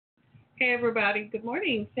Hey, everybody. Good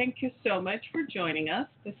morning. Thank you so much for joining us.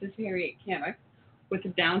 This is Harriet Kimmick with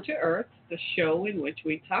Down to Earth, the show in which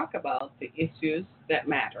we talk about the issues that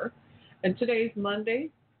matter. And today's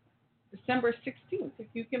Monday, December 16th, if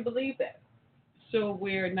you can believe that. So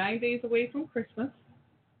we're 9 days away from Christmas,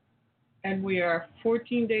 and we are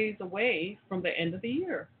 14 days away from the end of the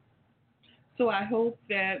year. So I hope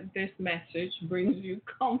that this message brings you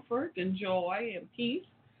comfort and joy and peace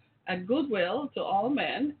and goodwill to all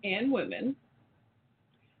men and women,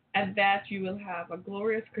 and that you will have a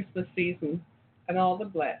glorious Christmas season and all the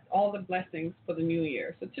blessings for the new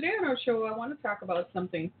year. So today on our show, I want to talk about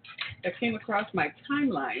something that came across my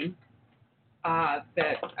timeline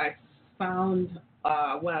that I found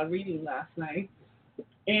while reading last night,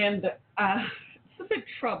 and it's a bit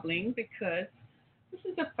troubling because this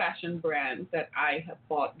is a fashion brand that I have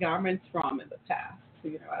bought garments from in the past. So,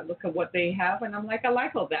 I look at what they have and I'm like, I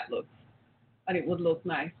like how that looks, and it would look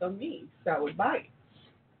nice on me, so I would buy it.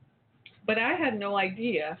 But I had no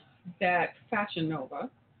idea that Fashion Nova,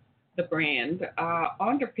 the brand,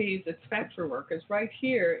 underpays its factory workers right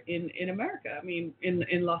here in America. I mean,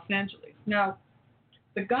 in Los Angeles. Now,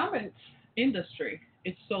 the garment industry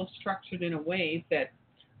is so structured in a way that,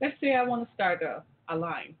 let's say I want to start a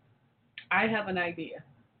line. I have an idea,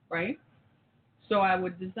 right? So I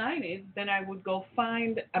would design it, then I would go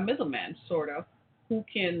find a middleman, sort of, who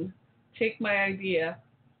can take my idea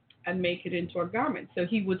and make it into a garment. So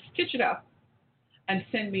he would stitch it up and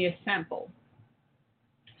send me a sample.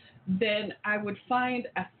 Then I would find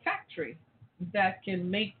a factory that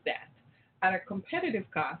can make that at a competitive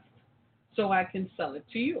cost so I can sell it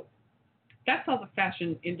to you. That's how the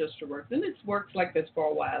fashion industry works. And it's worked like this for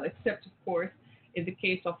a while, except, of course, in the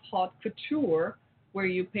case of haute couture, where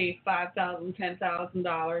you pay $5,000,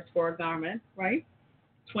 $10,000 for a garment, right?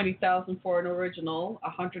 20,000 for an original,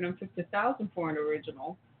 150,000 for an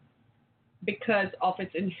original, because of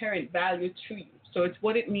its inherent value to you. So it's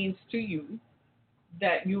what it means to you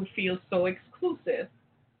that you feel so exclusive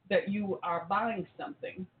that you are buying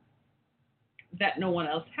something that no one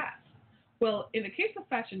else has. Well, in the case of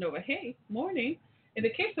Fashion Nova, hey, morning. In the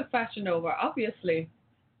case of Fashion Nova, obviously,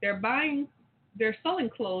 they're buying, they're selling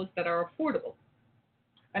clothes that are affordable,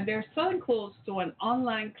 and they're selling clothes to an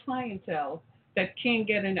online clientele that can't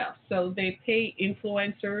get enough. So they pay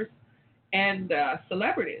influencers and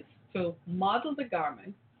celebrities to model the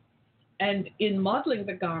garment, and in modeling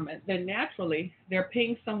the garment, then naturally they're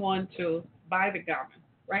paying someone to buy the garment,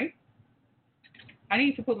 right? I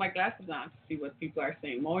need to put my glasses on to see what people are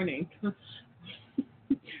saying. Morning,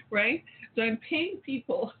 right? So I'm paying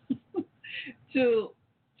people to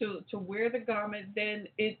to wear the garment. Then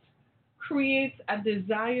it creates a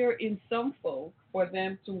desire in some folk for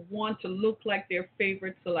them to want to look like their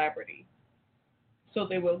favorite celebrity. So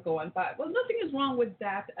they will go and buy. Well, nothing is wrong with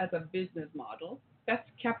that as a business model. That's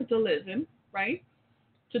capitalism, right?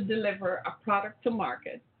 To deliver a product to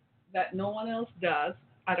market that no one else does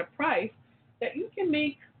at a price that you can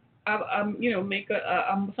make, make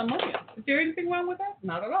some money on. Is there anything wrong with that?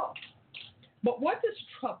 Not at all. But what is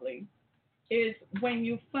troubling is when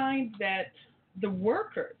you find that the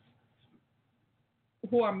workers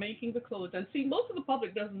who are making the clothes, and see, most of the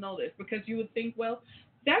public doesn't know this because you would think, well,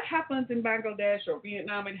 that happens in Bangladesh or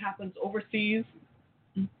Vietnam, it happens overseas.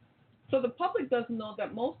 So the public doesn't know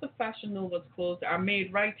that most of Fashion Nova's clothes are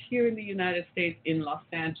made right here in the United States in Los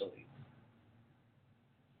Angeles.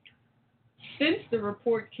 Since the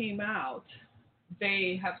report came out,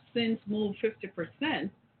 they have since moved 50%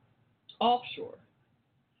 offshore.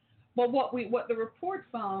 But what the report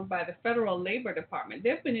found by the Federal Labor Department,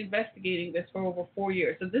 they've been investigating this for over 4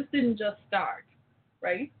 years. So this didn't just start,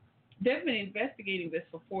 right? They've been investigating this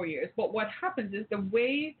for 4 years. But what happens is the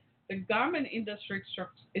way the garment industry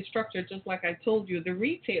is structured, just like I told you, the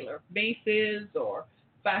retailer, Macy's or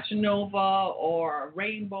Fashion Nova or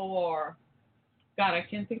Rainbow or, God, I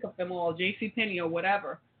can't think of them all, J.C. Penney or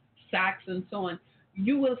whatever, Saks and so on,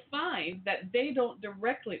 you will find that they don't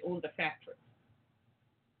directly own the factory.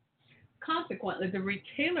 Consequently, the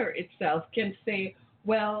retailer itself can say,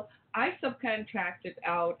 well, I subcontracted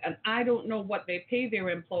out and I don't know what they pay their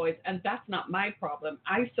employees, and that's not my problem.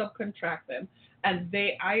 I subcontract them and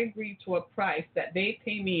I agree to a price that they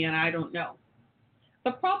pay me and I don't know.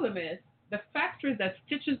 The problem is the factory that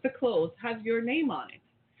stitches the clothes has your name on it.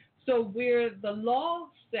 So where the law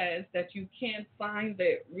says that you can't find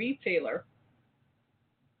the retailer,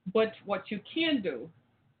 but what you can do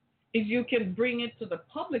is you can bring it to the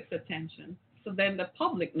public's attention so then the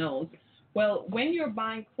public knows, well, when you're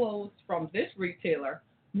buying clothes from this retailer,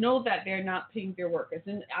 know that they're not paying their workers.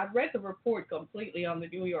 And I read the report completely on the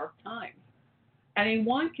New York Times. And in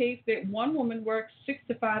one case, that one woman worked 6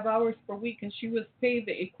 to 5 hours per week, and she was paid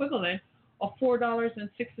the equivalent of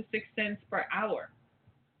 $4.66 per hour.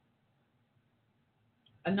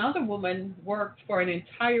 Another woman worked for an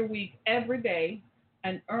entire week every day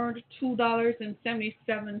and earned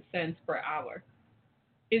 $2.77 per hour.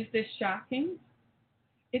 Is this shocking?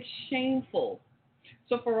 It's shameful.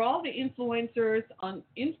 So, for all the influencers on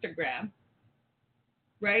Instagram,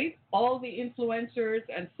 right, all the influencers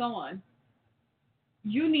and so on,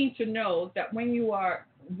 you need to know that when you are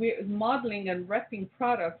modeling and repping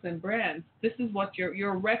products and brands, this is what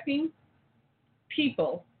you're repping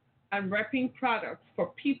people and repping products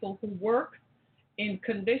for people who work in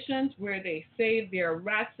conditions where they say there are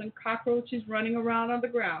rats and cockroaches running around on the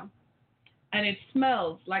ground and it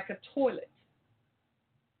smells like a toilet.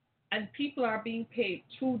 And people are being paid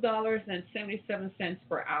 $2.77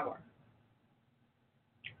 per hour.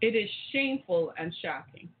 It is shameful and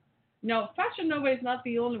shocking. Now, Fashion Nova is not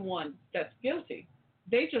the only one that's guilty.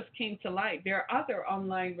 They just came to light. There are other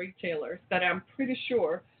online retailers that I'm pretty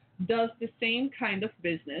sure does the same kind of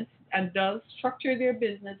business and does structure their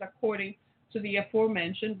business according to the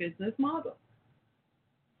aforementioned business model.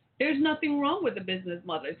 There's nothing wrong with the business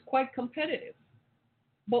model. It's quite competitive.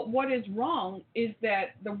 But what is wrong is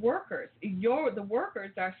that the workers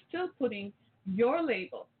are still putting your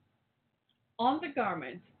label on the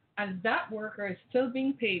garment, and that worker is still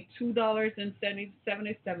being paid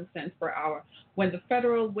 $2.77 per hour when the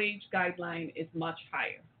federal wage guideline is much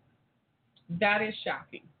higher. That is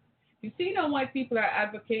shocking. You see now why people are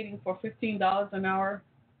advocating for $15 an hour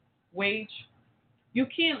wage? You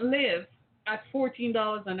can't live at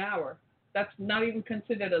 $14 an hour. That's not even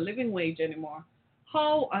considered a living wage anymore.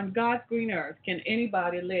 How on God's green earth can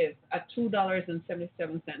anybody live at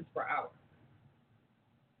 $2.77 per hour?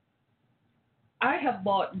 I have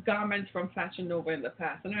bought garments from Fashion Nova in the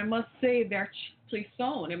past, and I must say they're cheaply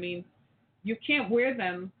sewn. I mean, you can't wear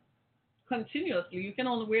them continuously. You can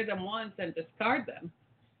only wear them once and discard them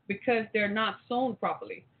because they're not sewn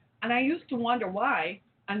properly. And I used to wonder why,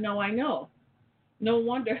 and now I know. No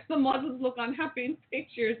wonder the models look unhappy in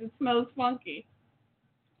pictures. It smells funky.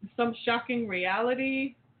 Some shocking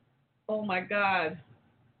reality. Oh my God.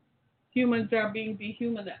 Humans are being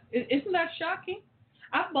dehumanized. Isn't that shocking?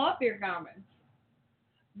 I bought their garments.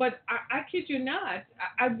 But I kid you not,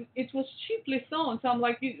 it was cheaply sewn. So I'm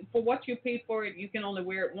like, for what you paid for it, you can only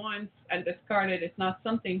wear it once and discard it. It's not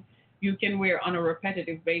something you can wear on a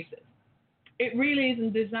repetitive basis. It really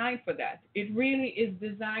isn't designed for that. It really is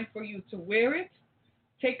designed for you to wear it,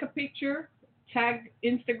 take a picture, tag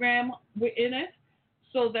Instagram in it,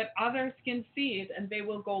 so that others can see it and they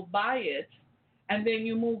will go buy it, and then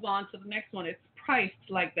you move on to the next one. It's priced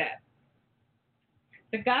like that.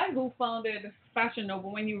 The guy who founded Fashion Nova,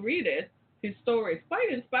 when you read it, his story is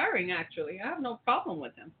quite inspiring, actually. I have no problem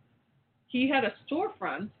with him. He had a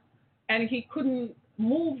storefront and he couldn't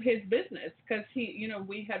move his business because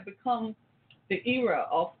we had become the era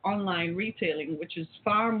of online retailing, which is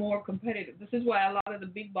far more competitive. This is why a lot of the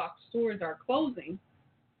big box stores are closing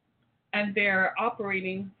and they're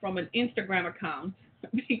operating from an Instagram account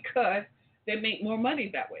because they make more money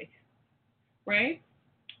that way, right?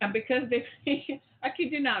 And because I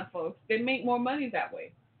kid you not, folks, they make more money that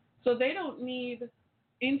way. So they don't need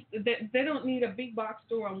they don't need a big box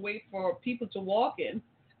store and wait for people to walk in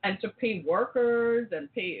and to pay workers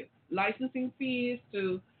and pay licensing fees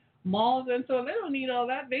to malls and so they don't need all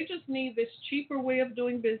that. They just need this cheaper way of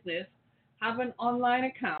doing business, have an online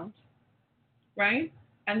account, right?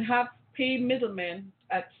 And have paid middlemen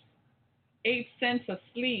at 8 cents a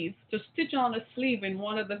sleeve to stitch on a sleeve in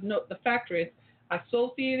one of the factories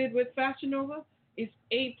associated with Fashion Nova is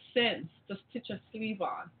 8 cents to stitch a sleeve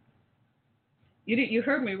on. You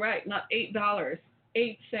heard me right, not $8,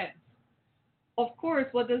 8 cents. Of course,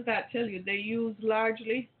 what does that tell you? They use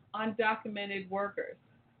largely undocumented workers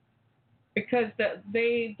because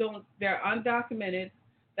they're undocumented.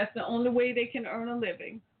 That's the only way they can earn a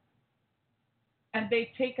living. And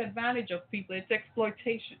they take advantage of people. It's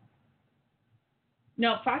exploitation.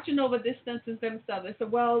 Now, Fashion Nova distances themselves. They say,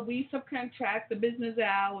 well, we subcontract the business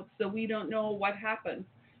out, so we don't know what happens.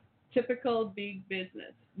 Typical big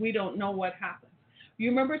business. We don't know what happens. You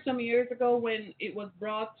remember some years ago when it was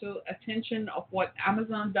brought to attention of what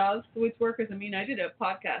Amazon does to its workers? I mean, I did a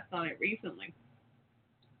podcast on it recently.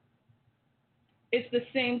 It's the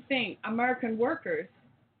same thing. American workers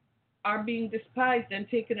are being despised and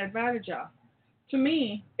taken advantage of. To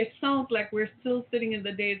me, it sounds like we're still sitting in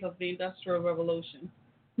the days of the Industrial Revolution.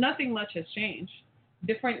 Nothing much has changed.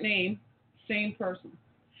 Different name, same person.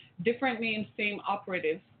 Different name, same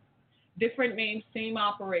operatives. Different name, same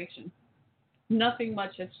operation. Nothing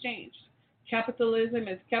much has changed. Capitalism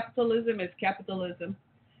is capitalism is capitalism.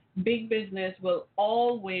 Big business will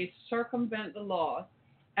always circumvent the laws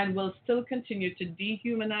and will still continue to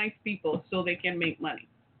dehumanize people so they can make money.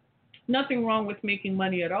 Nothing wrong with making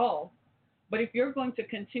money at all, but if you're going to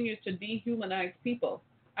continue to dehumanize people,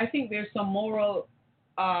 I think there's some moral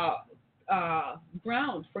uh,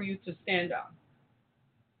 ground for you to stand on,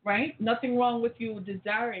 right? Nothing wrong with you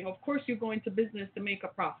desiring. Of course, you're going to business to make a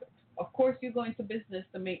profit. Of course, you're going to business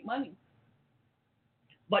to make money,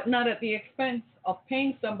 but not at the expense of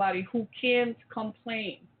paying somebody who can't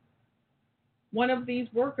complain. One of these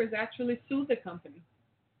workers actually sued the company.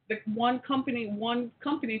 The one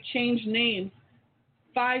company changed names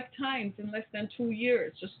 5 times in less than 2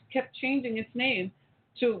 years. Just kept changing its name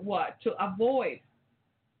to what? To avoid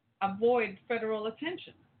federal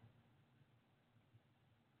attention.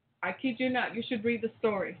 I kid you not. You should read the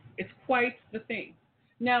story. It's quite the thing.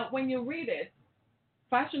 Now, when you read it,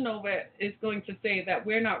 Fashion Nova is going to say that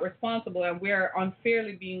we're not responsible and we're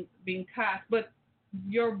unfairly being cast, but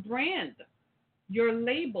your brand, your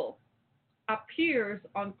label appears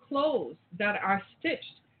on clothes that are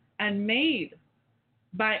stitched and made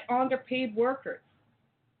by underpaid workers.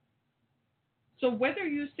 So whether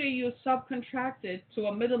you say you subcontracted to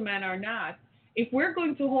a middleman or not, if we're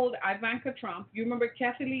going to hold Ivanka Trump, you remember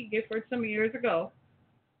Kathy Lee Gifford some years ago,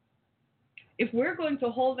 if we're going to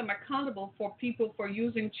hold them accountable for people for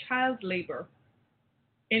using child labor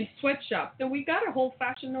in sweatshops, then we got to hold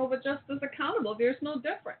Fashion Nova just as accountable. There's no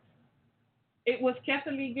difference. It was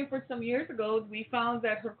Kathy Lee Gifford some years ago. We found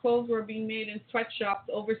that her clothes were being made in sweatshops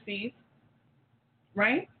overseas,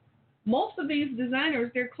 right? Most of these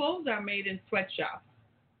designers, their clothes are made in sweatshops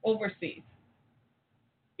overseas.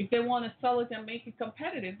 If they want to sell it and make it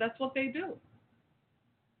competitive, that's what they do.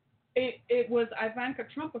 It was Ivanka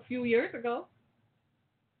Trump a few years ago.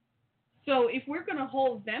 So if we're going to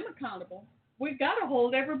hold them accountable, we've got to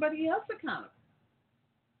hold everybody else accountable.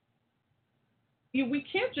 We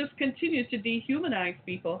can't just continue to dehumanize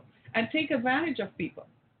people and take advantage of people.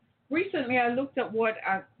 Recently, I looked at what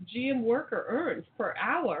a GM worker earns per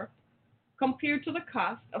hour compared to the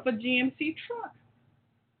cost of a GMC truck.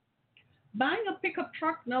 Buying a pickup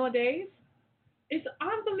truck nowadays is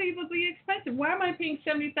unbelievably expensive. Why am I paying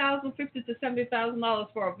 $70,000, $50,000 to $70,000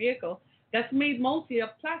 for a vehicle that's made mostly of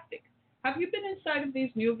plastic? Have you been inside of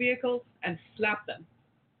these new vehicles and slapped them?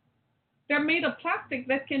 They're made of plastic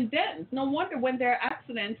that can dent. No wonder when there are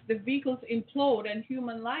accidents, the vehicles implode and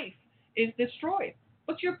human life is destroyed.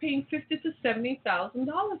 But you're paying $50,000 to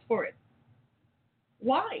 $70,000 for it.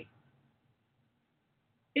 Why?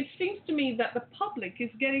 It seems to me that the public is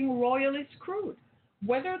getting royally screwed.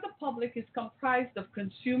 Whether the public is comprised of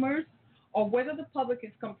consumers or whether the public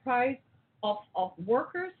is comprised of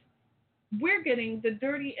workers, we're getting the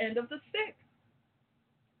dirty end of the stick.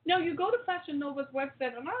 Now, you go to Fashion Nova's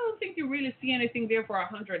website, and I don't think you really see anything there for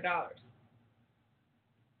 $100.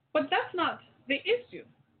 But that's not the issue.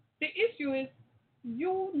 The issue is,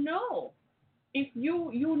 if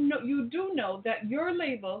you do know that your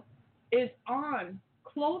label is on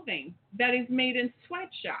clothing that is made in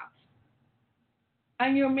sweatshops,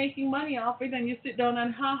 and you're making money off it, and you sit down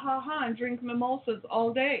and ha ha ha and drink mimosas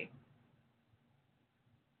all day.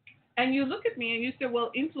 And you look at me and you say,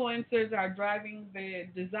 well, influencers are driving the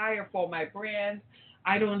desire for my brand.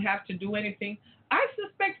 I don't have to do anything. I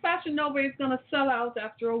suspect Fashion Nova is going to sell out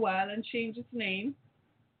after a while and change its name.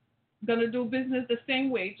 Going to do business the same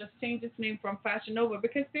way, just change its name from Fashion Nova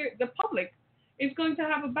because the public is going to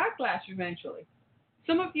have a backlash eventually.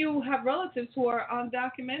 Some of you have relatives who are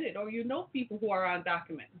undocumented, or you know people who are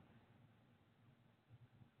undocumented.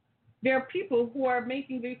 There are people who are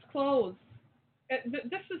making these clothes.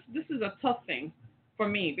 This is a tough thing for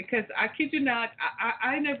me because I kid you not,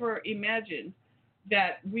 I never imagined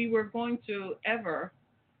that we were going to ever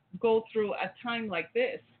go through a time like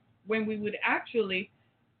this when we would actually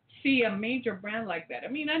see a major brand like that. I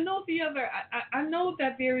mean, I know I know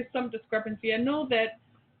that there is some discrepancy. I know that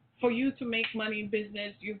for you to make money in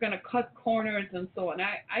business, you're going to cut corners and so on.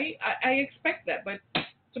 I expect that, but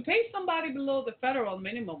to pay somebody below the federal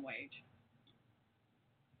minimum wage,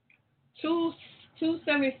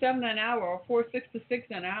 $2.77 an hour or $4.66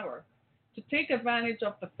 an hour, to take advantage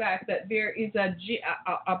of the fact that there is a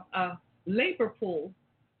labor pool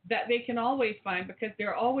that they can always find because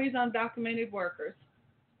they're always undocumented workers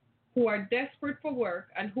who are desperate for work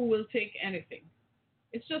and who will take anything.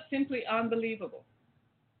 It's just simply unbelievable.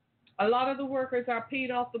 A lot of the workers are paid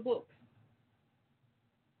off the books.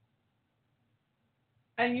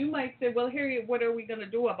 And you might say, well, Harriet, what are we going to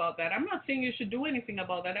do about that? I'm not saying you should do anything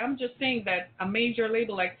about that. I'm just saying that a major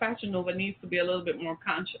label like Fashion Nova needs to be a little bit more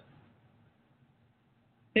conscious.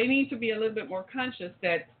 They need to be a little bit more conscious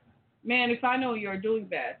that, man, if I know you're doing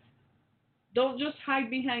that, don't just hide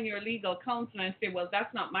behind your legal counsel and say, well,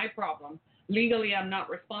 that's not my problem. Legally, I'm not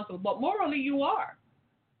responsible. But morally, you are.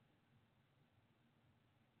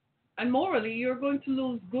 And morally, you're going to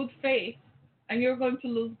lose good faith, and you're going to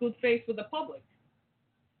lose good faith with the public.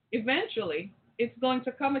 Eventually, it's going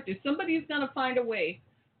to come at you. Somebody is going to find a way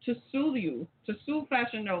to sue you, to sue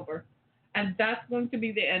Fashion Nova, and that's going to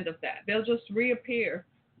be the end of that. They'll just reappear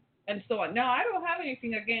and so on. Now, I don't have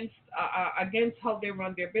anything against how they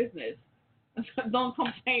run their business. Don't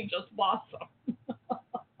complain, just blossom,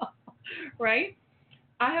 right?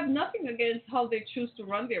 I have nothing against how they choose to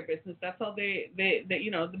run their business. That's how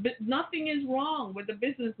nothing is wrong with the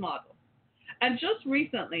business model. And just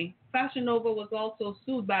recently, Fashion Nova was also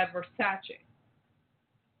sued by Versace,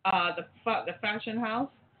 the fashion house,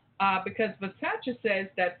 because Versace says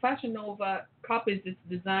that Fashion Nova copies its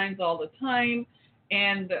designs all the time,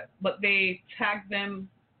 but they tag them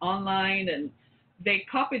online, and they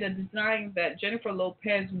copied a design that Jennifer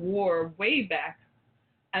Lopez wore way back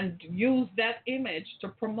and used that image to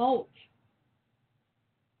promote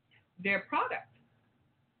their product.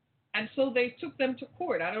 And so they took them to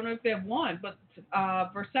court. I don't know if they've won, but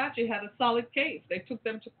Versace had a solid case. They took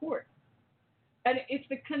them to court. And it's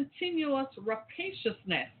the continuous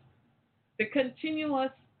rapaciousness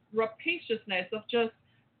of just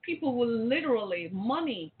people will literally,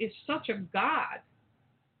 money is such a god.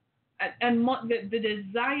 And the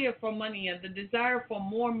desire for money and the desire for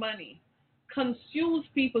more money consumes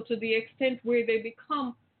people to the extent where they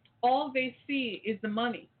become, all they see is the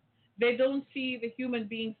money. They don't see the human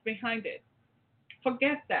beings behind it.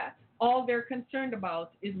 Forget that. All they're concerned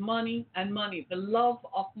about is money and money, the love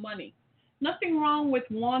of money. Nothing wrong with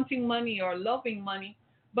wanting money or loving money,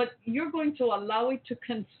 but you're going to allow it to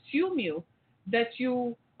consume you that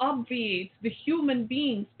you obviate the human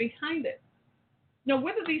beings behind it. Now,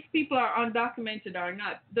 whether these people are undocumented or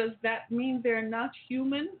not, does that mean they're not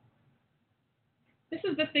human? This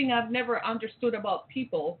is the thing I've never understood about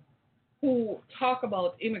people who talk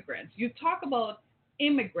about immigrants. You talk about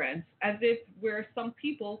immigrants as if we're some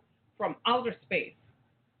people from outer space,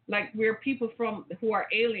 like we're people who are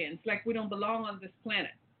aliens, like we don't belong on this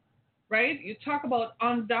planet, right? You talk about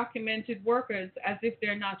undocumented workers as if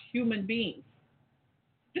they're not human beings.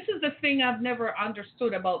 This is the thing I've never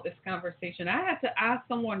understood about this conversation. I had to ask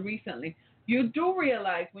someone recently, you do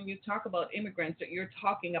realize when you talk about immigrants that you're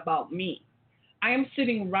talking about me. I am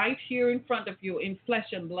sitting right here in front of you in flesh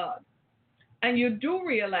and blood. And you do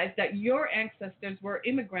realize that your ancestors were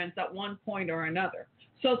immigrants at one point or another.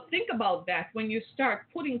 So think about that when you start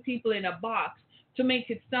putting people in a box to make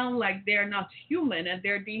it sound like they're not human and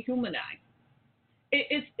they're dehumanized.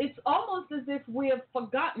 It's almost as if we have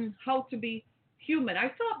forgotten how to be human. I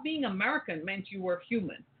thought being American meant you were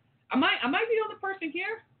human. Am I the only person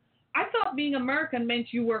here? I thought being American meant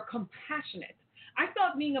you were compassionate. I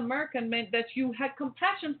thought being American meant that you had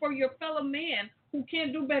compassion for your fellow man who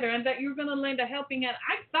can't do better and that you're going to lend a helping hand.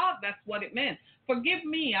 I thought that's what it meant. Forgive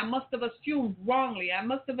me, I must have assumed wrongly. I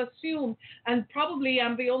must have assumed, and probably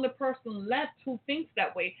I'm the only person left who thinks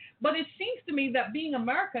that way. But it seems to me that being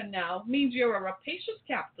American now means you're a rapacious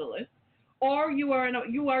capitalist, or you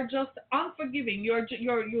are just unforgiving.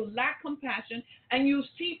 You lack compassion, and you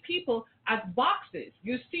see people as boxes.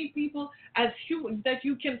 You see people as human that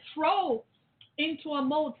you can throw into a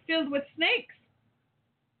mold filled with snakes.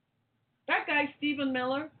 That guy Stephen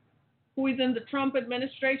Miller, who is in the Trump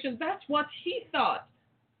administration, that's what he thought.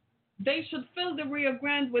 They should fill the Rio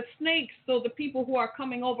Grande with snakes so the people who are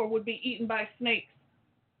coming over would be eaten by snakes.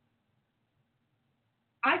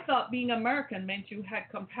 I thought being American meant you had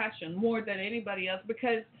compassion more than anybody else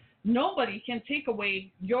because nobody can take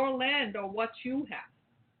away your land or what you have.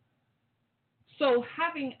 So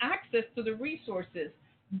having access to the resources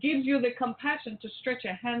gives you the compassion to stretch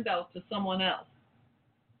a hand out to someone else.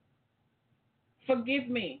 Forgive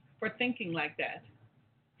me for thinking like that.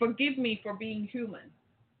 Forgive me for being human.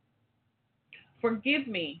 Forgive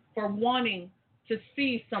me for wanting to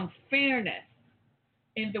see some fairness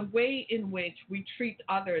in the way in which we treat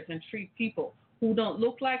others and treat people who don't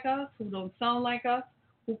look like us, who don't sound like us,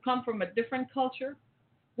 who come from a different culture.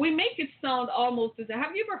 We make it sound almost as,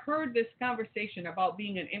 have you ever heard this conversation about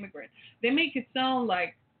being an immigrant? They make it sound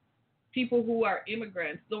like people who are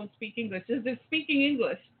immigrants don't speak English. As if speaking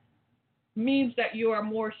English means that you are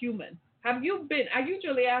more human. I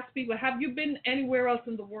usually ask people, have you been anywhere else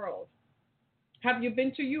in the world? Have you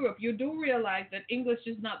been to Europe? You do realize that English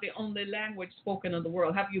is not the only language spoken in the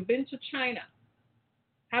world. Have you been to China?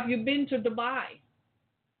 Have you been to Dubai?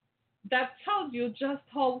 That tells you just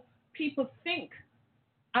how people think.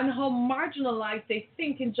 and how marginalized they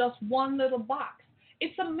think in just one little box.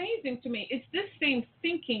 It's amazing to me. It's this same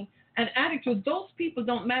thinking and attitude. Those people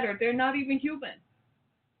don't matter. They're not even human.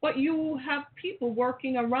 But you have people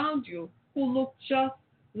working around you who look just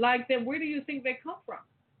like them. Where do you think they come from?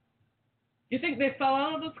 You think they fell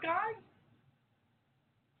out of the sky?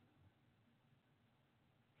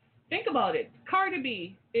 Think about it. Cardi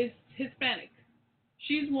B is Hispanic.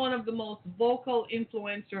 She's one of the most vocal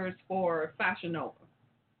influencers for Fashion Nova,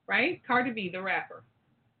 right? Cardi B, the rapper.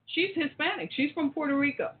 She's Hispanic. She's from Puerto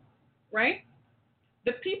Rico, right?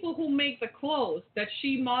 The people who make the clothes that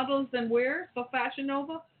she models and wears for Fashion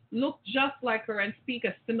Nova look just like her and speak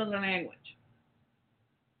a similar language.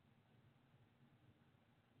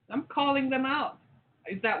 I'm calling them out.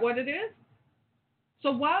 Is that what it is?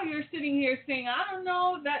 So while you're sitting here saying, I don't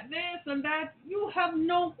know, that this and that, you have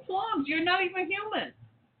no qualms. You're not even human.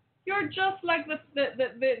 You're just like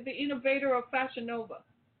the innovator of Fashion Nova.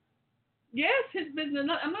 Yes, his business,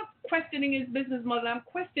 I'm not questioning his business model. I'm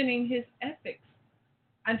questioning his ethics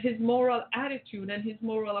and his moral attitude and his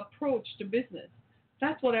moral approach to business.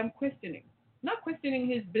 That's what I'm questioning. Not questioning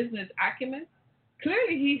his business acumen.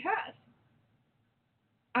 Clearly he has.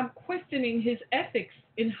 I'm questioning his ethics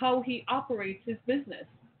in how he operates his business.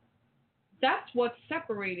 That's what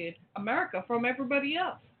separated America from everybody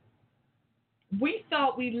else. We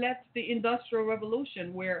thought we left the Industrial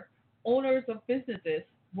Revolution where owners of businesses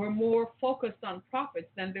were more focused on profits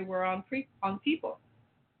than they were on people.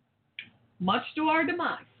 Much to our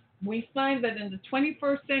demise, we find that in the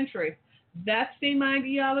 21st century, that same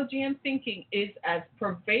ideology and thinking is as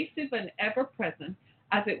pervasive and ever present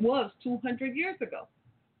as it was 200 years ago.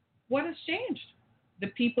 What has changed? The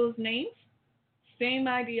people's names, same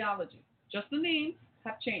ideology. Just the names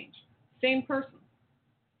have changed. Same person.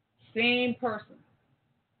 Same person.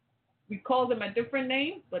 We call them a different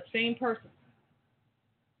name, but same person.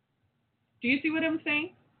 Do you see what I'm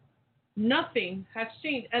saying? Nothing has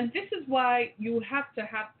changed. And this is why you have to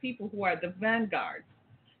have people who are the vanguards,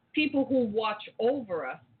 people who watch over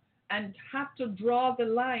us and have to draw the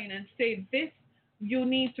line and say, this you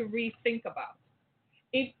need to rethink about.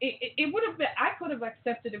 It would have been, I could have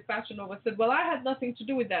accepted if Fashion Nova said, well, I had nothing to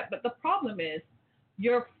do with that. But the problem is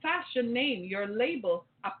your fashion name, your label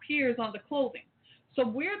appears on the clothing. So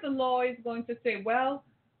where the law is going to say, well,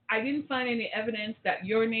 I didn't find any evidence that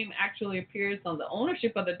your name actually appears on the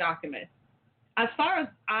ownership of the document. As far as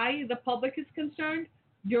I, the public, is concerned,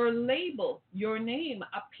 your label, your name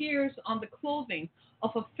appears on the clothing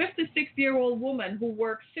of a 56-year-old woman who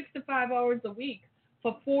works 65 hours a week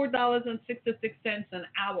for $4.66 an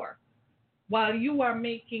hour, while you are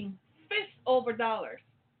making fists over dollars.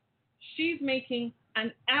 She's making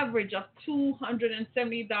an average of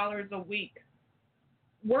 $270 a week,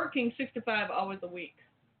 working 65 hours a week.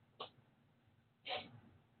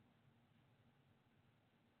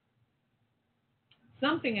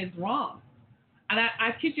 Something is wrong. And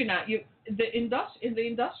I kid you not, in the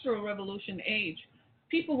Industrial Revolution age,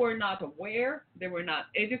 people were not aware, they were not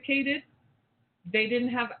educated, they didn't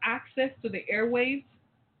have access to the airwaves.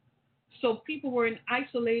 So people were in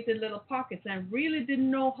isolated little pockets and really didn't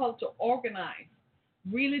know how to organize,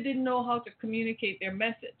 really didn't know how to communicate their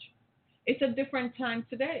message. It's a different time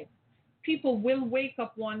today. People will wake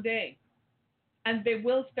up one day and they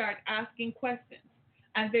will start asking questions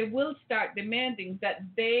and they will start demanding that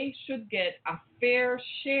they should get a fair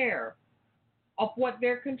share of what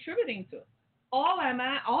they're contributing to. All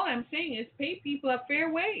I'm saying is pay people a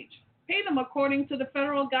fair wage. Pay them according to the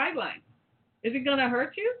federal guidelines. Is it going to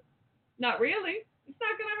hurt you? Not really. It's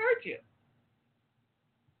not going to hurt you.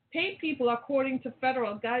 Pay people according to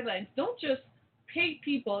federal guidelines. Don't just pay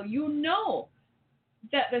people you know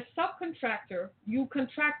that the subcontractor you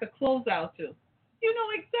contract the clothes out to, you know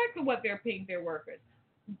exactly what they're paying their workers.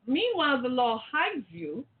 Meanwhile, the law hides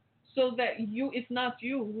you so that it's not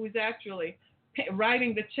you who is actually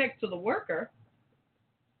writing the check to the worker,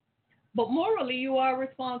 but morally you are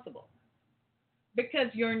responsible because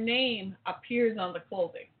your name appears on the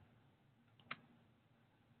clothing.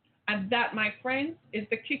 And that, my friends, is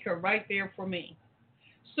the kicker right there for me.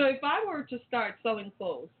 So if I were to start selling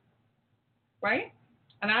clothes, right,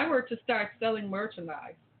 and I were to start selling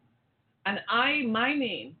merchandise, and my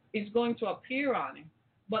name is going to appear on it,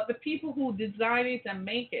 but the people who design it and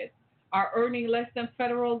make it are earning less than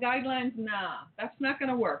federal guidelines, nah, that's not going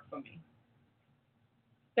to work for me.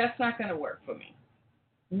 That's not going to work for me.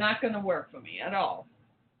 Not going to work for me at all.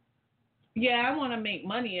 Yeah, I want to make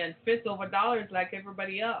money and fist over dollars like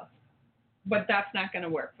everybody else, but that's not going to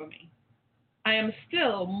work for me. I am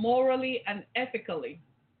still morally and ethically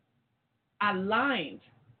aligned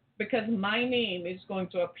because my name is going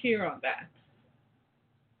to appear on that.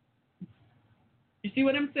 You see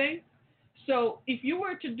what I'm saying? So if you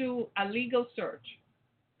were to do a legal search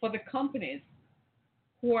for the companies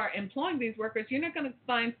who are employing these workers, you're not going to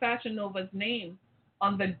find Fashion Nova's name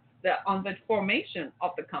on the formation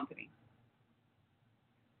of the company.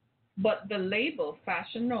 But the label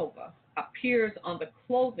Fashion Nova appears on the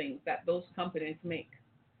clothing that those companies make.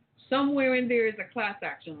 Somewhere in there is a class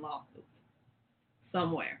action lawsuit.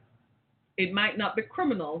 Somewhere. It might not be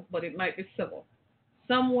criminal, but it might be civil.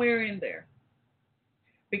 Somewhere in there.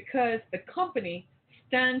 Because the company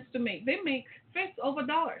stands to make, they make fifths over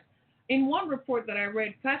dollars. In one report that I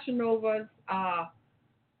read, Fashion Nova's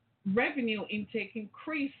revenue intake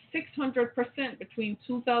increased 600% between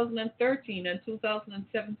 2013 and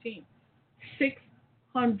 2017.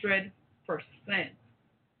 600%.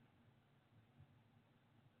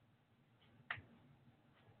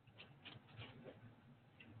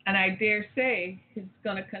 And I dare say he's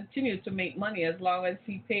going to continue to make money as long as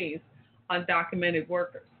he pays undocumented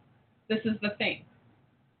workers. This is the thing.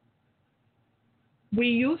 We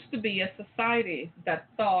used to be a society that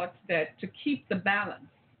thought that to keep the balance,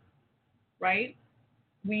 right?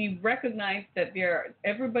 We recognize that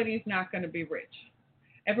everybody's not going to be rich.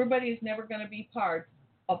 Everybody's never going to be part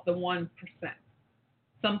of the 1%.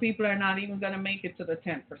 Some people are not even going to make it to the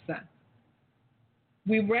 10%.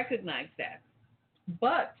 We recognize that.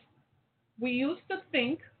 But we used to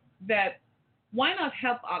think that why not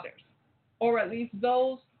help others, or at least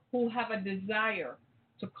those who have a desire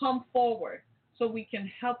to come forward so we can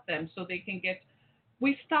help them so they can get.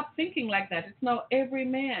 We stopped thinking like that. It's now every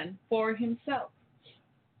man for himself.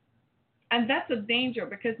 And that's a danger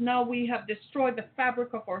because now we have destroyed the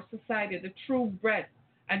fabric of our society, the true breadth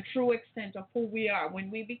and true extent of who we are. When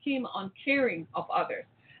we became uncaring of others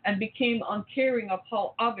and became uncaring of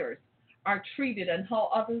how others are treated and how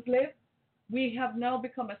others live, we have now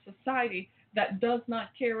become a society that does not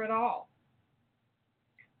care at all.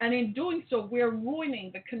 And in doing so, we're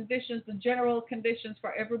ruining the conditions, the general conditions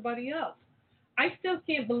for everybody else. I still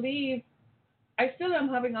can't believe, I still am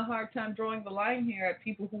having a hard time drawing the line here at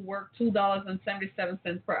people who work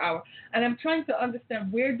 $2.77 per hour. And I'm trying to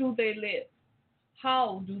understand, where do they live?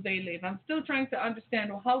 How do they live? I'm still trying to understand,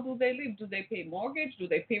 well, how do they live? Do they pay mortgage? Do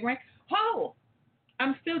they pay rent? How?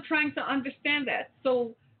 I'm still trying to understand that.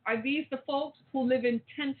 So are these the folks who live in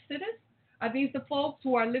tent cities? Are these the folks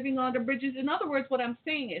who are living under bridges? In other words, what I'm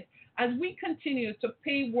saying is, as we continue to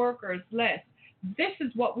pay workers less, this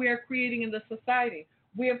is what we are creating in the society.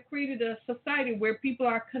 We have created a society where people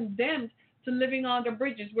are condemned to living under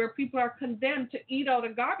bridges, where people are condemned to eat out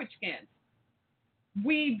of garbage cans.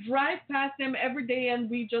 We drive past them every day and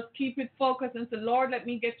we just keep it focused and say, Lord, let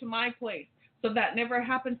me get to my place so that never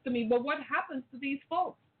happens to me. But what happens to these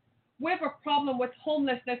folks? We have a problem with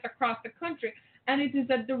homelessness across the country, and it is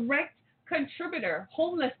a direct contributor.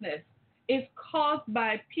 Homelessness is caused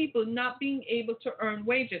by people not being able to earn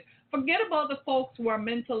wages. Forget about the folks who are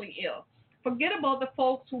mentally ill. Forget about the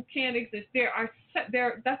folks who can't exist.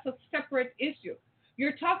 That's a separate issue.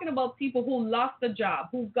 You're talking about people who lost a job,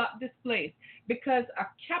 who got displaced because a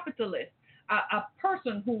capitalist, a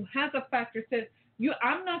person who has a factory says,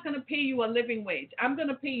 I'm not going to pay you a living wage. I'm going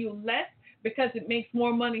to pay you less because it makes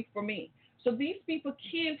more money for me. So these people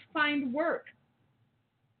can't find work.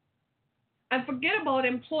 And forget about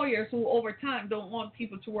employers who over time don't want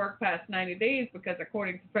people to work past 90 days because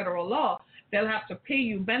according to federal law, they'll have to pay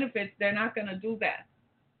you benefits. They're not going to do that.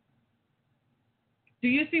 Do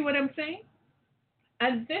you see what I'm saying?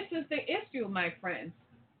 And this is the issue, my friends.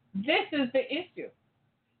 This is the issue.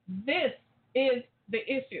 This is the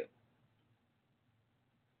issue.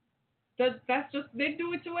 That's just, they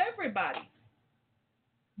do it to everybody.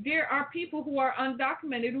 There are people who are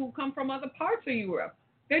undocumented who come from other parts of Europe.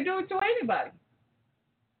 They do it to anybody.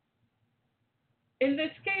 In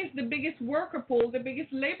this case, the biggest worker pool, the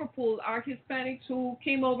biggest labor pool are Hispanics who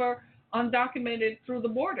came over undocumented through the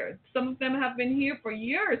border. Some of them have been here for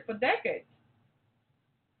years, for decades.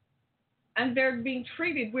 And they're being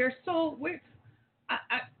treated. I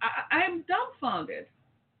am dumbfounded.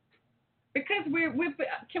 Because are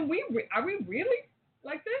we really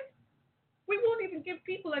like this? We won't even give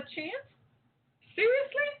people a chance?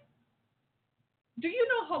 Seriously? Do you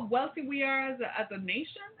know how wealthy we are as a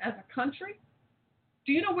nation, as a country?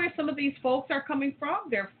 Do you know where some of these folks are coming from?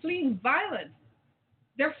 They're fleeing violence.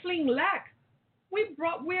 They're fleeing lack.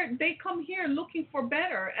 They come here looking for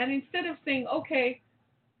better, and instead of saying, okay,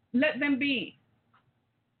 let them be,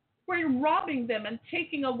 we're robbing them and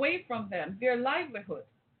taking away from them their livelihood.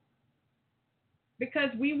 Because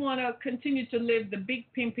we want to continue to live the big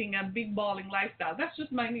pimping and big balling lifestyle. That's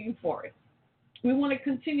just my name for it. We want to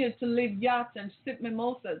continue to live yachts and sip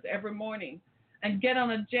mimosas every morning and get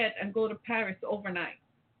on a jet and go to Paris overnight.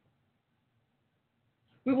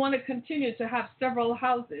 We want to continue to have several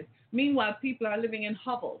houses. Meanwhile, people are living in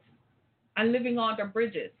hovels and living under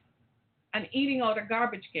bridges and eating out of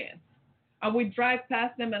garbage cans. And we drive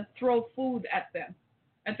past them and throw food at them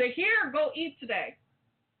and say, here, go eat today,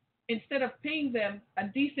 instead of paying them a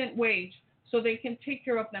decent wage so they can take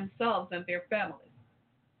care of themselves and their families.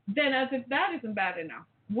 Then, as if that isn't bad enough,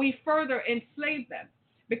 we further enslave them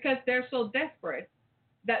because they're so desperate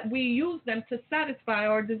that we use them to satisfy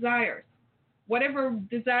our desires. Whatever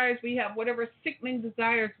desires we have, whatever sickening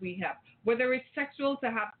desires we have, whether it's sexual, to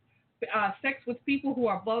have sex with people who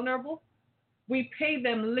are vulnerable, we pay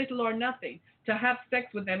them little or nothing to have sex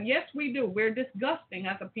with them. Yes, we do. We're disgusting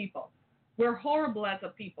as a people. We're horrible as a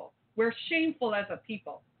people. We're shameful as a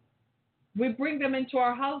people. We bring them into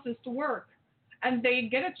our houses to work, and they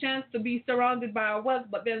get a chance to be surrounded by our wealth,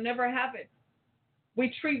 but they'll never have it.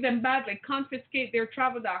 We treat them badly, confiscate their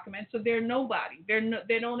travel documents, so they're nobody.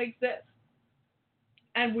 They don't exist.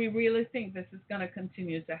 And we really think this is going to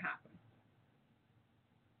continue to happen.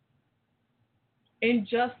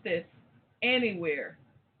 Injustice anywhere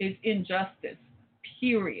is injustice,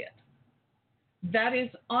 period. That is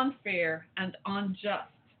unfair and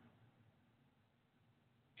unjust.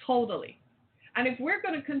 Totally. And if we're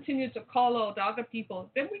going to continue to call out other people,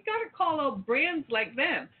 then we got to call out brands like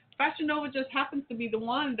them. Fashion Nova just happens to be the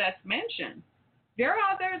one that's mentioned. There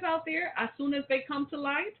are others out there. As soon as they come to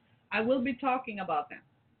light, I will be talking about them.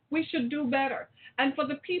 We should do better. And for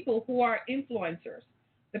the people who are influencers,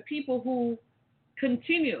 the people who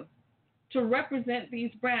continue to represent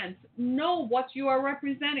these brands, know what you are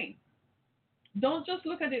representing. Don't just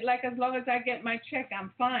look at it like, as long as I get my check,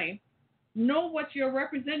 I'm fine. Know what you're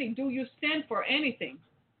representing. Do you stand for anything?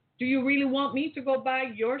 Do you really want me to go buy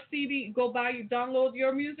your CD, download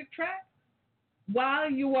your music track, while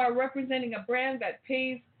you are representing a brand that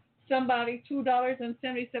pays somebody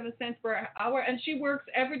 $2.77 per hour, and she works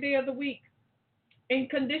every day of the week in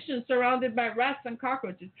conditions surrounded by rats and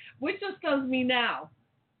cockroaches? Which just tells me now,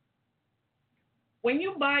 when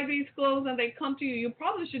you buy these clothes and they come to you, you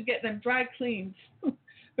probably should get them dry cleaned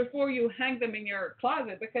before you hang them in your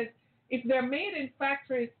closet, because if they're made in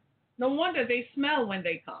factories, no wonder they smell when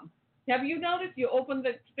they come. Have you noticed? You open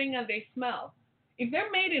the thing and they smell. If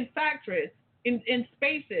they're made in factories, in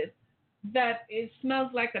spaces that it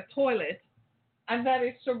smells like a toilet and that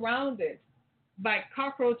is surrounded by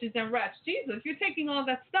cockroaches and rats, Jesus, you're taking all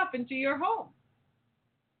that stuff into your home.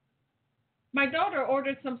 My daughter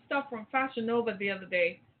ordered some stuff from Fashion Nova the other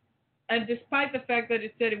day, and despite the fact that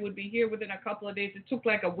it said it would be here within a couple of days, it took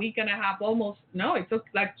like a week and a half, it took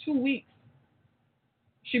like 2 weeks.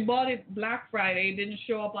 She bought it Black Friday. It didn't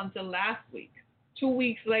show up until last week, 2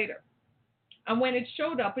 weeks later. And when it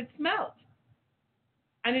showed up, it smelled.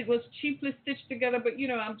 And it was cheaply stitched together, but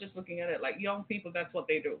I'm just looking at it like young people, that's what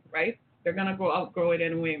they do, right? They're going to outgrow it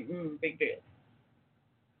anyway. Big deal.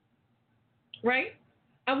 Right?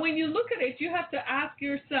 And when you look at it, you have to ask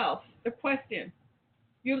yourself the question.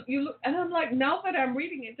 You look, and I'm like, now that I'm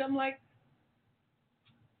reading it, I'm like,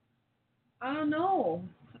 I don't know.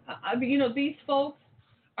 These folks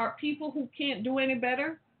are people who can't do any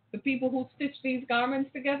better. The people who stitch these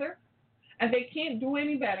garments together, and they can't do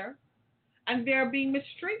any better, and they're being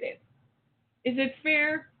mistreated. Is it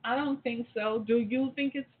fair? I don't think so. Do you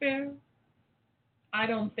think it's fair? I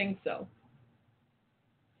don't think so.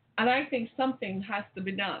 And I think something has to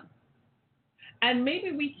be done. And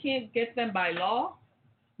maybe we can't get them by law,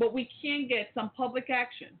 but we can get some public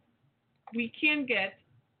action. We can get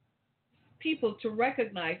people to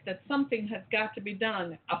recognize that something has got to be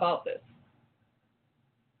done about this.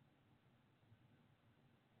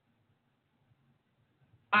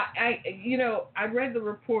 I read the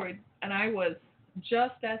report and I was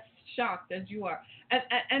just as shocked as you are.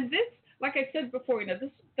 And this, like I said before, this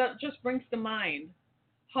that just brings to mind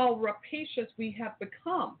how rapacious we have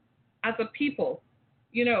become as a people.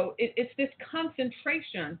 It's this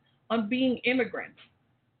concentration on being immigrants.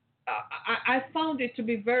 I found it to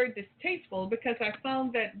be very distasteful, because I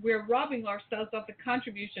found that we're robbing ourselves of the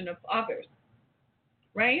contribution of others,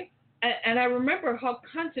 right? And I remember how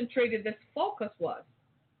concentrated this focus was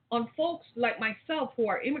on folks like myself who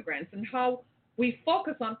are immigrants, and how we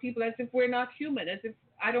focus on people as if we're not human, as if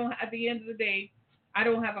at the end of the day, I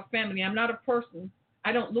don't have a family, I'm not a person,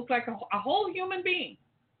 I don't look like a whole human being.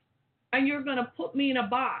 And you're going to put me in a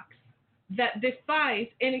box that defies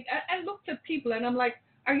any. I looked at people and I'm like,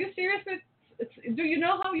 are you serious? Do you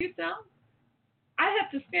know how you sound? I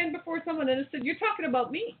have to stand before someone and I said, you're talking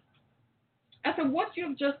about me. I said, what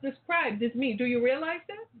you've just described is me. Do you realize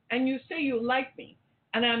that? And you say you like me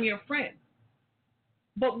and I'm your friend.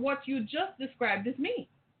 But what you just described is me.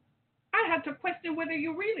 I had to question whether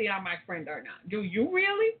you really are my friend or not. Do you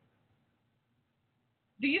really?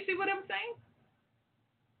 Do you see what I'm saying?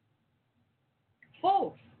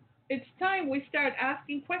 Folks, it's time we start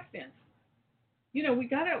asking questions. We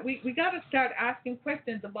gotta start asking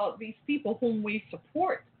questions about these people whom we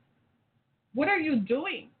support. What are you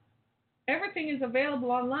doing? Everything is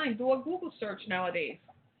available online. Do a Google search nowadays,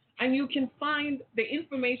 and you can find the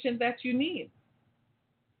information that you need.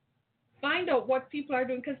 Find out what people are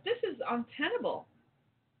doing because this is untenable.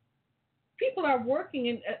 People are working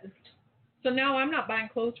in. So now I'm not buying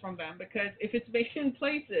clothes from them because if it's made in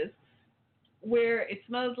places where it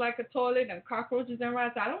smells like a toilet and cockroaches and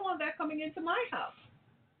rats, I don't want that coming into my house.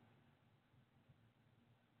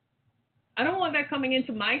 I don't want that coming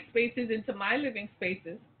into my spaces, into my living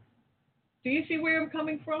spaces. Do you see where I'm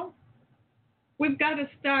coming from? We've got to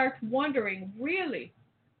start wondering really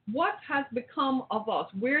what has become of us?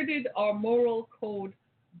 Where did our moral code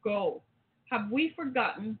go? Have we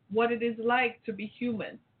forgotten what it is like to be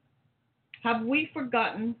human? Have we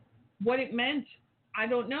forgotten what it meant? I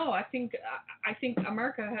don't know. I think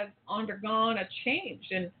America has undergone a change,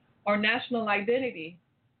 and our national identity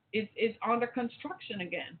is under construction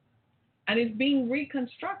again, and is being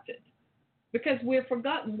reconstructed because we've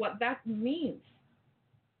forgotten what that means.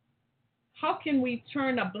 How can we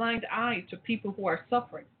turn a blind eye to people who are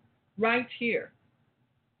suffering right here?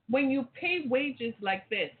 When you pay wages like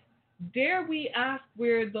this, dare we ask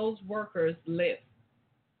where those workers live?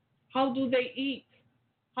 How do they eat?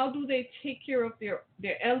 How do they take care of their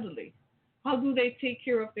elderly? How do they take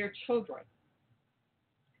care of their children?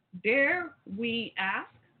 Dare we ask?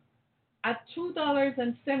 At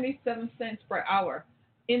 $2.77 per hour,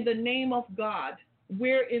 in the name of God,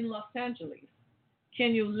 where in Los Angeles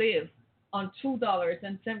can you live on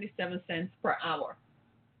 $2.77 per hour?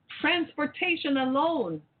 Transportation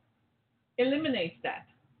alone eliminates that.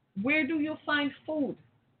 Where do you find food?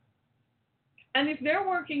 And if they're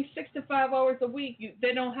working 6 to 5 hours a week,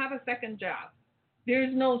 they don't have a second job.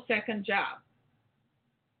 There's no second job.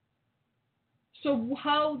 So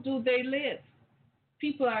how do they live?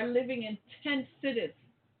 People are living in tent cities,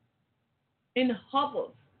 in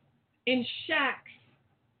hovels, in shacks,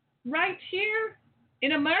 right here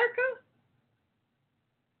in America.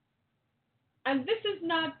 And this is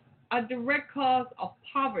not a direct cause of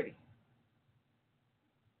poverty.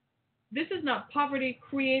 This is not poverty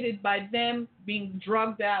created by them being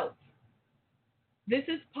drugged out. This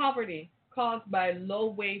is poverty caused by low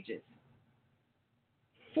wages,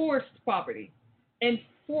 forced poverty,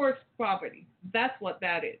 enforced poverty. That's what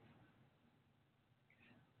that is.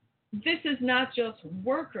 This is not just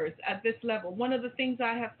workers at this level. One of the things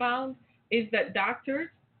I have found is that doctors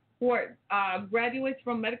who are graduates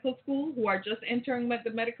from medical school who are just entering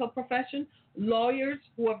the medical profession, lawyers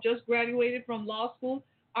who have just graduated from law school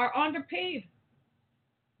are underpaid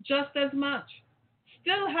just as much,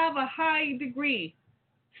 still have a high degree,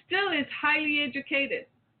 still is highly educated,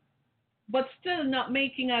 but still not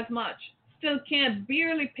making as much, still can't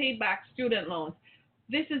barely pay back student loans.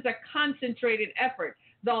 This is a concentrated effort.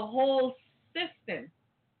 The whole system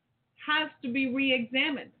has to be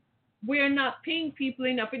re-examined. We're not paying people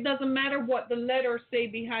enough. It doesn't matter what the letters say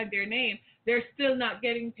behind their name, they're still not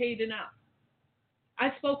getting paid enough.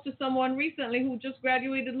 I spoke to someone recently who just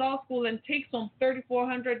graduated law school and takes home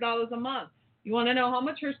 $3,400 a month. You want to know how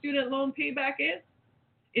much her student loan payback is?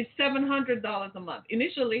 It's $700 a month.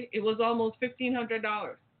 Initially, it was almost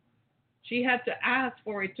 $1,500. She had to ask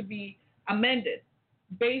for it to be amended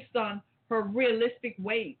based on her realistic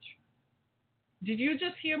wage. Did you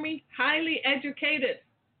just hear me? Highly educated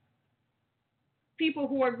people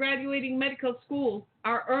who are graduating medical school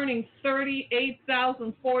are earning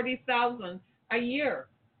 $38,000, $40,000 a year,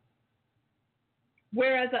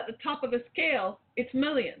 whereas at the top of the scale, it's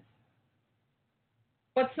millions.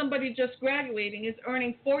 But somebody just graduating is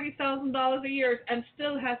earning $40,000 a year and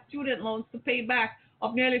still has student loans to pay back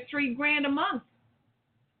of nearly $3,000 a month.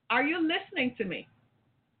 Are you listening to me?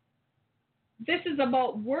 This is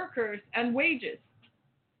about workers and wages.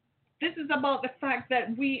 This is about the fact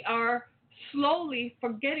that we are slowly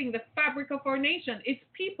forgetting the fabric of our nation. It's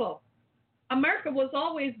people. America was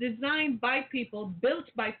always designed by people, built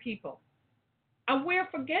by people. And we're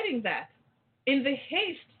forgetting that in the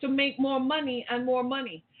haste to make more money and more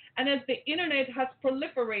money. And as the internet has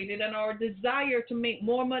proliferated and our desire to make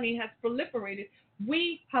more money has proliferated,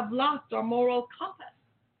 we have lost our moral compass.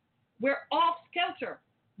 We're off skelter.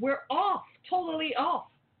 We're off, totally off.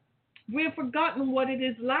 We've forgotten what it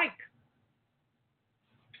is like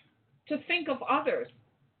to think of others.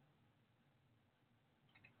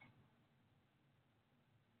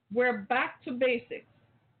 We're back to basics.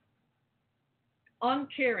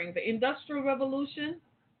 uncaring. The Industrial Revolution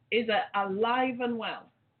is alive and well.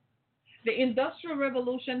 The Industrial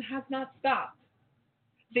Revolution has not stopped.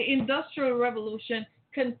 The Industrial Revolution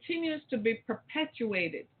continues to be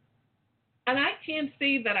perpetuated. And I can't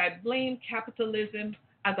say that I blame capitalism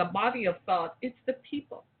as a body of thought. It's the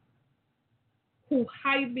people who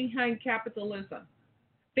hide behind capitalism.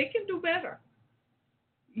 They can do better.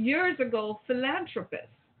 Years ago, philanthropists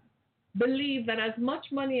believed that as much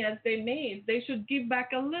money as they made, they should give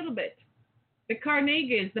back a little bit. The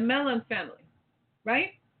Carnegies, the Mellon family,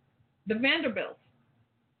 right? The Vanderbilts,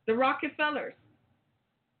 the Rockefellers.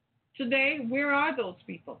 Today, where are those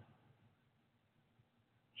people?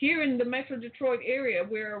 Here in the Metro Detroit area,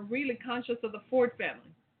 we're really conscious of the Ford family.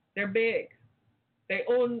 They're big. They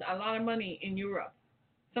own a lot of money in Europe.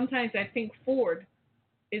 Sometimes I think Ford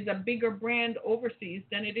is a bigger brand overseas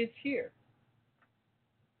than it is here.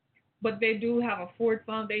 But they do have a Ford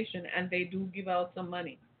Foundation and they do give out some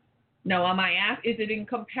money. Now, am I asked, is it in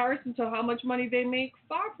comparison to how much money they make?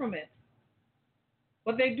 Far from it.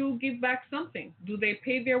 But they do give back something. Do they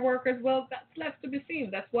pay their workers? Well, that's left to be seen.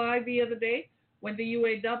 That's why the other day, when the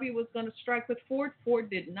UAW was going to strike with Ford, Ford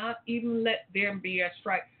did not even let there be a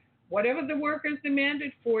strike. Whatever the workers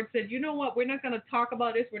demanded, Ford said, you know what, we're not going to talk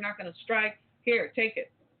about this. We're not going to strike. Here, take it.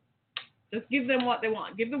 Just give them what they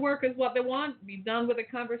want. Give the workers what they want. Be done with the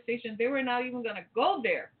conversation. They were not even going to go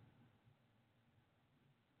there.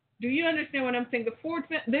 Do you understand what I'm saying? The Ford,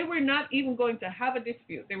 they were not even going to have a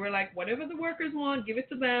dispute. They were like, whatever the workers want, give it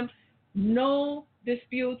to them. No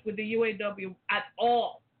dispute with the UAW at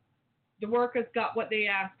all. The workers got what they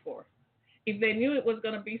asked for. If they knew it was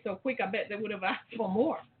going to be so quick, I bet they would have asked for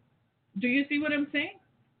more. Do you see what I'm saying?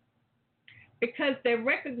 Because they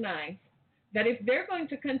recognize that if they're going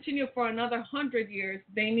to continue for another 100 years,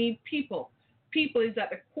 they need people. People is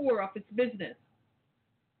at the core of its business.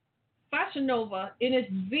 Fashion Nova, in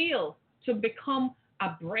its zeal to become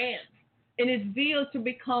a brand, in its zeal to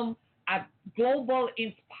become a global,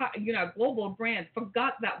 global brand,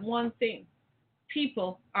 forgot that one thing: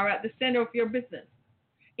 people are at the center of your business.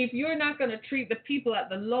 If you're not going to treat the people at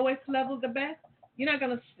the lowest level the best, you're not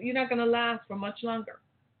going to last for much longer.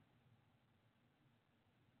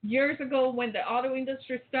 Years ago, when the auto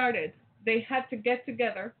industry started, they had to get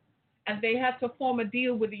together and they had to form a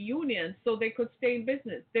deal with the unions so they could stay in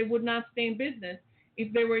business. They would not stay in business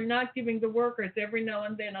if they were not giving the workers every now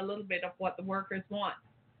and then a little bit of what the workers want.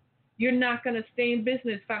 You're not going to stay in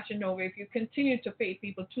business, Fashion Nova, if you continue to pay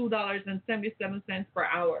people $2.77 per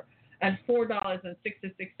hour and $4.66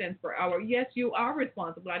 per hour. Yes, you are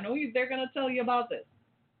responsible. I know they're going to tell you about this.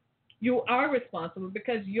 You are responsible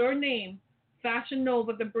because your name, Fashion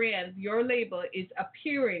Nova, the brand, your label, is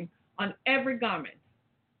appearing on every garment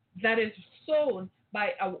that is sewn by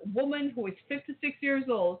a woman who is 56 years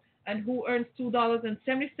old and who earns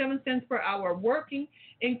 $2.77 per hour, working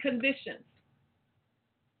in conditions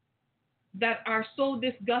that are so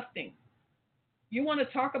disgusting. You want to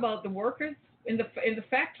talk about the workers in the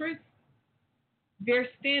factories? Their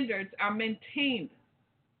standards are maintained.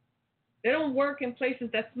 They don't work in places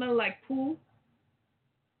that smell like poo.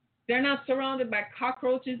 They're not surrounded by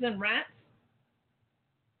cockroaches and rats.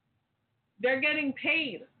 They're getting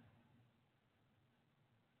paid.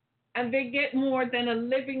 And they get more than a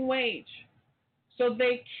living wage. So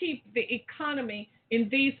they keep the economy in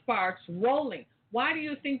these parts rolling. Why do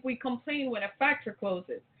you think we complain when a factory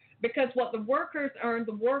closes? Because what the workers earn,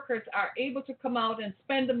 the workers are able to come out and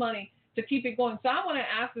spend the money to keep it going. So I want to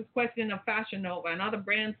ask this question of Fashion Nova and other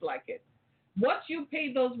brands like it. What you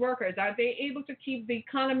pay those workers, are they able to keep the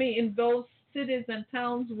economy in those cities and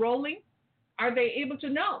towns rolling? Are they able to?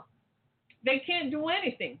 No. They can't do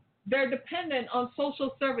anything. They're dependent on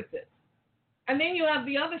social services. And then you have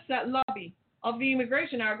the other side lobby of the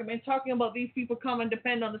immigration argument talking about these people come and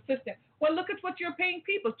depend on the system. Well, look at what you're paying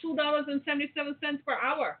people, $2.77 per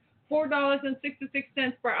hour,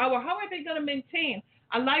 $4.66 per hour. How are they going to maintain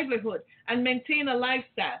a livelihood and maintain a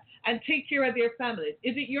lifestyle and take care of their families?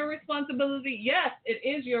 Is it your responsibility? Yes, it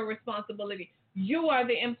is your responsibility. You are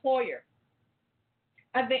the employer.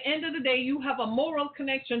 At the end of the day, you have a moral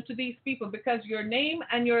connection to these people because your name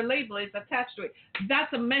and your label is attached to it.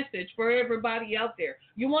 That's a message for everybody out there.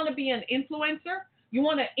 You want to be an influencer? You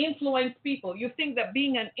want to influence people. You think that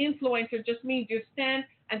being an influencer just means you stand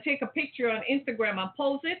and take a picture on Instagram and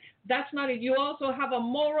post it? That's not it. You also have a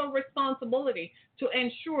moral responsibility to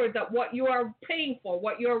ensure that what you are paying for,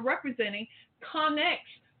 what you're representing,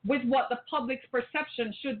 connects with what the public's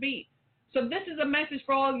perception should be. So this is a message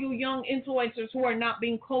for all you young influencers who are not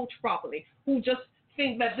being coached properly, who just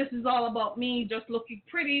think that this is all about me just looking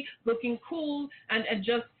pretty, looking cool, and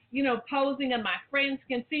just, posing and my friends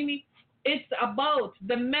can see me. It's about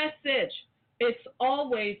the message. It's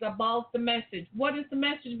always about the message. What is the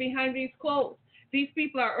message behind these clothes? These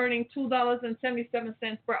people are earning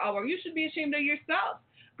 $2.77 per hour. You should be ashamed of yourself.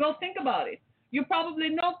 Go think about it. You probably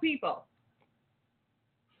know people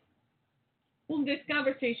whom this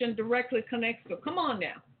conversation directly connects to. Come on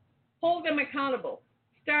now. Hold them accountable.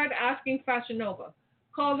 Start asking Fashion Nova.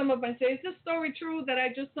 Call them up and say, is this story true that I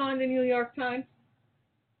just saw in the New York Times?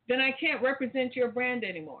 Then I can't represent your brand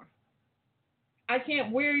anymore. I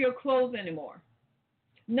can't wear your clothes anymore.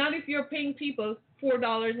 Not if you're paying people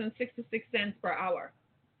 $4.66 per hour.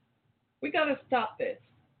 We got to stop this.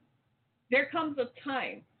 There comes a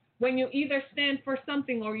time when you either stand for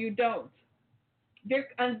something or you don't.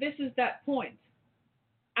 And this is that point.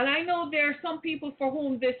 And I know there are some people for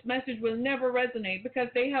whom this message will never resonate because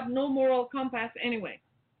they have no moral compass anyway.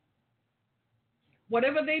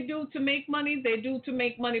 Whatever they do to make money, they do to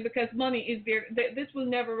make money because money is there. This will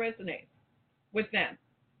never resonate with them.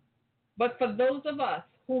 But for those of us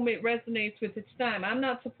whom it resonates with, it's time. I'm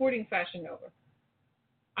not supporting Fashion Nova.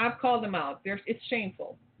 I've called them out. It's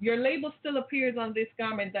shameful. Your label still appears on this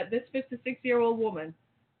garment that this 56-year-old woman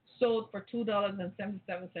sold for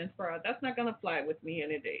 $2.77 per hour. That's not going to fly with me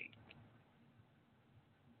any day.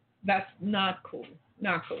 That's not cool.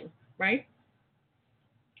 Not cool, right?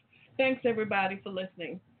 Thanks, everybody, for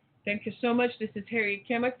listening. Thank you so much. This is Harriet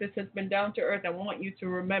Kimmick. This has been Down to Earth. I want you to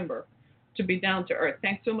remember to be down to earth.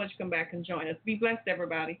 Thanks so much. Come back and join us. Be blessed,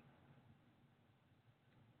 everybody.